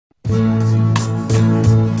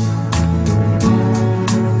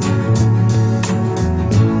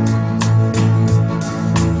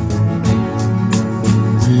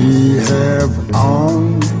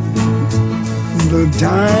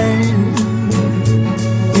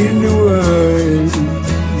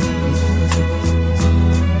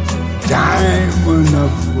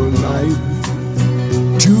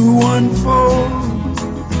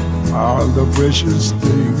precious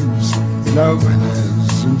things love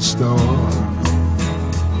has in store.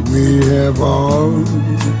 We have all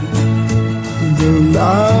the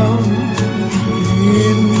love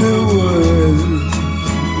in the world.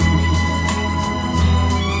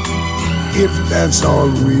 If that's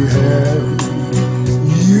all we have,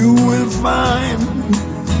 you will find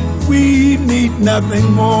we need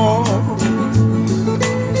nothing more.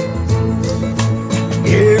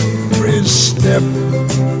 Every step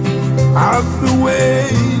of the way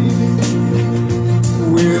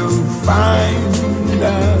will find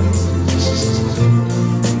us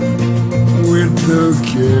with the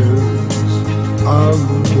cares of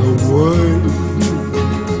the world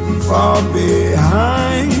far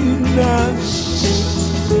behind us.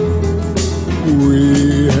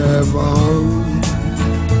 We have all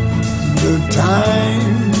the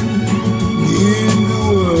time in the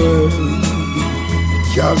world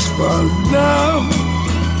just for love,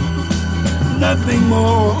 nothing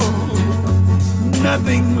more,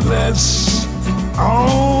 nothing less,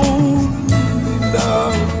 only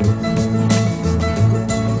love.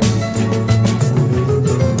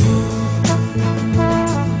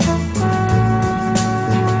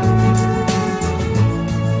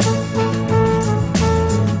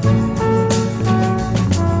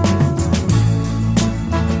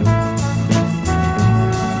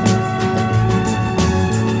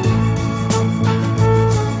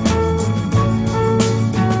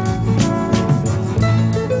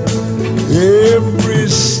 Every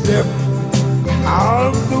step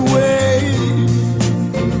of the way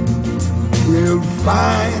will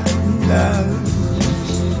find us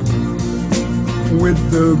with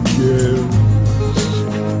the cares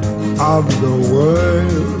of the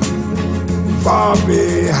world far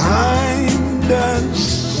behind us.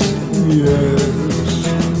 Yes,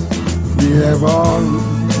 we have all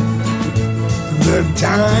the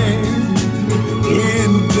time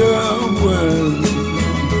in the world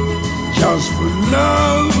just for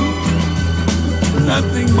love,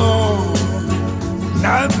 nothing more,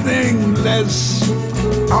 nothing less,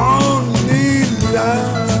 only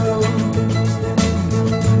love.